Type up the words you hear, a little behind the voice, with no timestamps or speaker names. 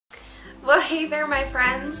Well, hey there, my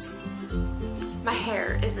friends. My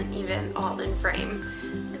hair isn't even all in frame.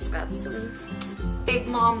 It's got some big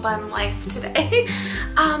mom bun life today.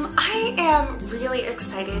 I am really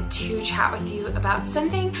excited to chat with you about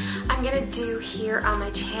something I'm gonna do here on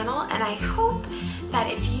my channel, and I hope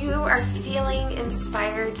that if you are feeling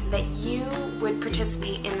inspired that you would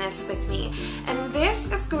participate in this with me. And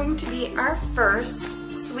this is going to be our first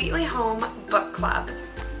Sweetly Home book club.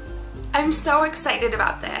 I'm so excited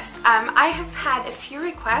about this. I have had a few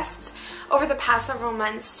requests over the past several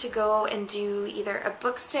months to go and do either a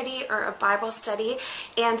book study or a Bible study,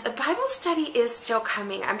 and a Bible study is still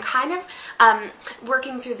coming. I'm kind of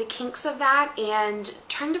working through the kinks of that and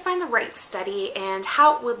trying to find the right study and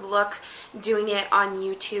how it would look doing it on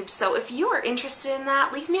YouTube. So if you are interested in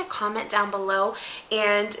that, leave me a comment down below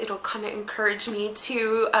and it'll kind of encourage me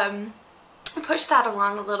to push that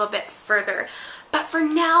along a little bit further. But for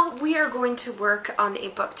now, we are going to work on a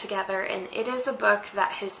book together, and it is a book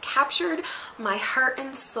that has captured my heart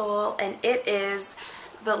and soul, and it is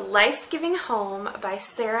The Life-Giving Home by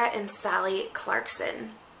Sarah and Sally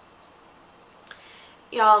Clarkson.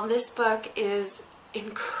 Y'all, this book is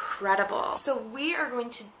incredible. So we are going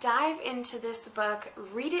to dive into this book,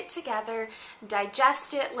 read it together,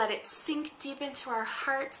 digest it, let it sink deep into our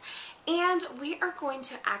hearts, and we are going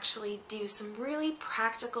to actually do some really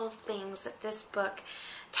practical things that this book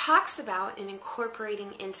talks about in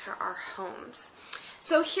incorporating into our homes.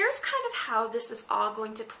 So here's kind of how this is all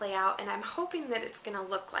going to play out, and I'm hoping that it's going to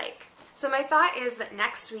look like. So my thought is that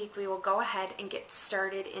next week we will go ahead and get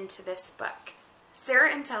started into this book.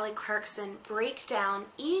 Sarah and Sally Clarkson break down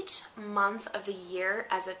each month of the year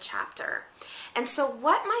as a chapter. And so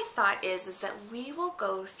what my thought is that we will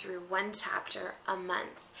go through one chapter a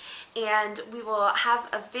month. And we will have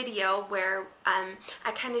a video where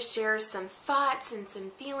I kind of share some thoughts and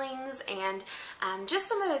some feelings and just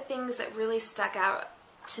some of the things that really stuck out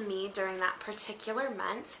to me during that particular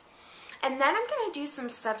month. And then I'm going to do some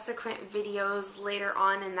subsequent videos later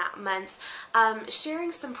on in that month,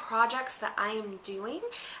 sharing some projects that I am doing,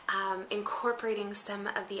 incorporating some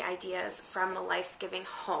of the ideas from The Life-Giving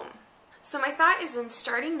Home. So my thought is, in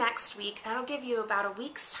starting next week, that'll give you about a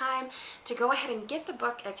week's time to go ahead and get the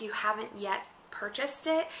book if you haven't yet purchased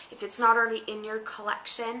it, if it's not already in your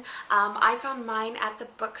collection. I found mine at the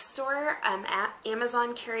bookstore.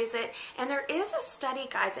 Amazon carries it, and there is a study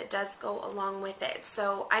guide that does go along with it.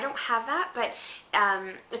 So I don't have that, but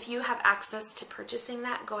if you have access to purchasing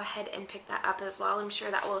that, go ahead and pick that up as well. I'm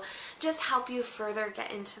sure that will just help you further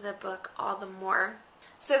get into the book all the more.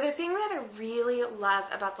 So the thing that I really love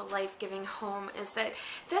about The Life-Giving Home is that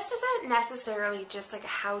this isn't necessarily just like a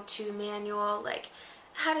how-to manual, like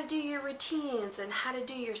how to do your routines and how to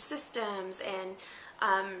do your systems and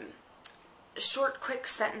short, quick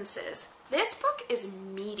sentences. This book is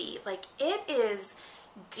meaty. Like, it is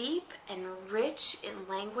deep and rich in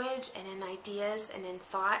language and in ideas and in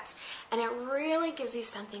thoughts, and it really gives you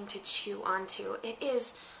something to chew onto. It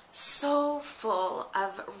is so full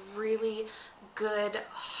of really good,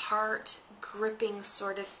 heart-gripping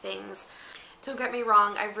sort of things. Don't get me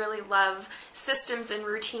wrong, I really love systems and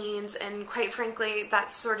routines, and quite frankly,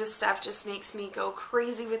 that sort of stuff just makes me go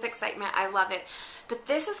crazy with excitement. I love it. But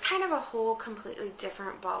this is kind of a whole completely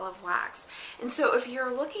different ball of wax. And so if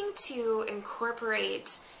you're looking to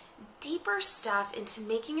incorporate deeper stuff into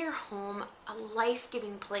making your home a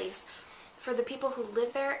life-giving place for the people who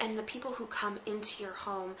live there and the people who come into your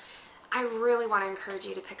home, I really want to encourage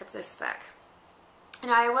you to pick up this book. And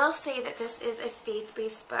I will say that this is a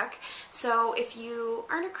faith-based book, so if you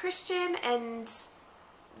aren't a Christian and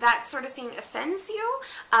that sort of thing offends you,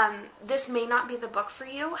 this may not be the book for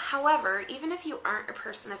you. However, even if you aren't a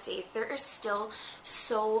person of faith, there is still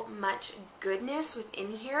so much goodness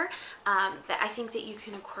within here that I think that you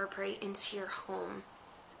can incorporate into your home.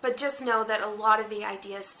 But just know that a lot of the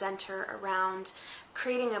ideas center around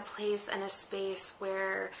creating a place and a space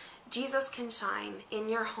where Jesus can shine in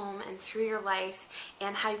your home and through your life,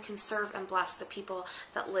 and how you can serve and bless the people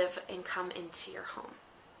that live and come into your home.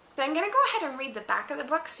 So I'm going to go ahead and read the back of the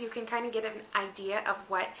book so you can kind of get an idea of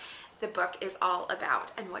what the book is all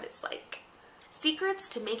about and what it's like. Secrets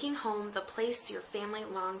to making home the place your family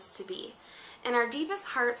longs to be. In our deepest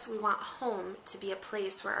hearts, we want home to be a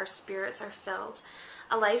place where our spirits are filled,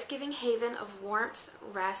 a life-giving haven of warmth,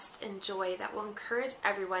 rest, and joy that will encourage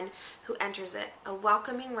everyone who enters it, a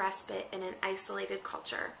welcoming respite in an isolated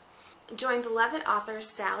culture. Join beloved authors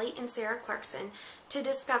Sally and Sarah Clarkson to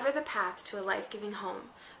discover the path to a life-giving home,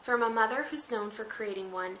 from a mother who's known for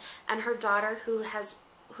creating one and her daughter who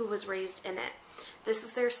was raised in it. This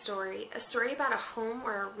is their story, a story about a home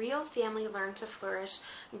where a real family learned to flourish,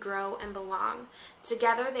 grow, and belong.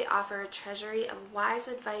 Together, they offer a treasury of wise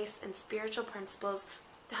advice and spiritual principles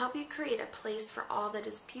to help you create a place for all that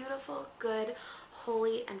is beautiful, good,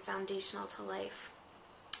 holy, and foundational to life.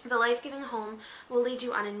 The Life-Giving Home will lead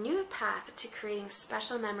you on a new path to creating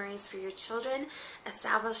special memories for your children,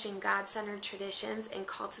 establishing God-centered traditions, and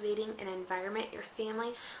cultivating an environment your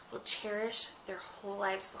family will cherish their whole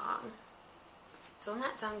lives long. Doesn't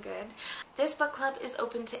that sound good? This book club is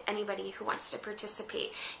open to anybody who wants to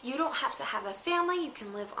participate. You don't have to have a family. You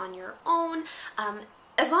can live on your own.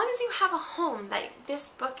 As long as you have a home, this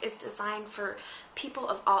book is designed for people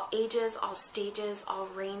of all ages, all stages, all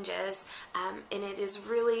ranges, and it is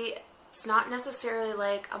really, it's not necessarily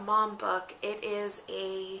like a mom book. It is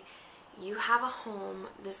you have a home,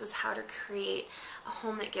 this is how to create a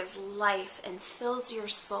home that gives life and fills your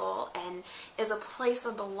soul and is a place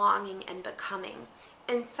of belonging and becoming.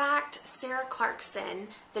 In fact, Sarah Clarkson,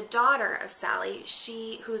 the daughter of Sally,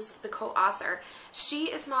 who's the co-author, she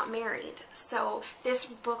is not married. So this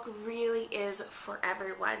book really is for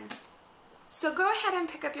everyone. So go ahead and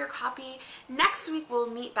pick up your copy. Next week we'll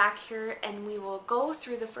meet back here and we will go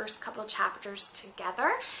through the first couple chapters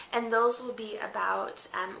together, and those will be about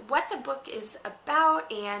what the book is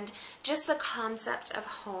about and just the concept of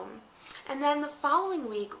home. And then the following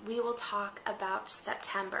week, we will talk about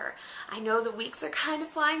September. I know the weeks are kind of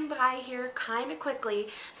flying by here kind of quickly,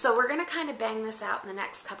 so we're going to kind of bang this out in the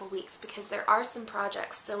next couple weeks because there are some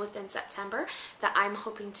projects still within September that I'm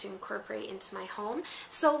hoping to incorporate into my home.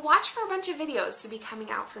 So watch for a bunch of videos to be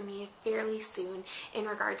coming out from me fairly soon in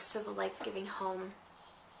regards to the Life-Giving Home.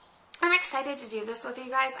 I'm excited to do this with you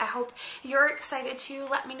guys. I hope you're excited too.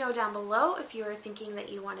 Let me know down below if you are thinking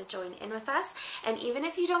that you want to join in with us. And even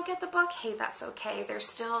if you don't get the book, hey, that's okay. There's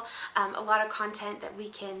still a lot of content that we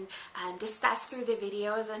can discuss through the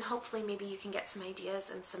videos, and hopefully maybe you can get some ideas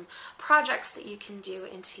and some projects that you can do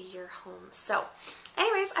into your home. So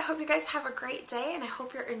anyways, I hope you guys have a great day, and I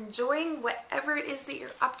hope you're enjoying whatever it is that you're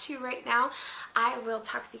up to right now. I will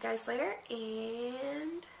talk with you guys later,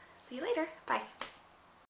 and see you later. Bye.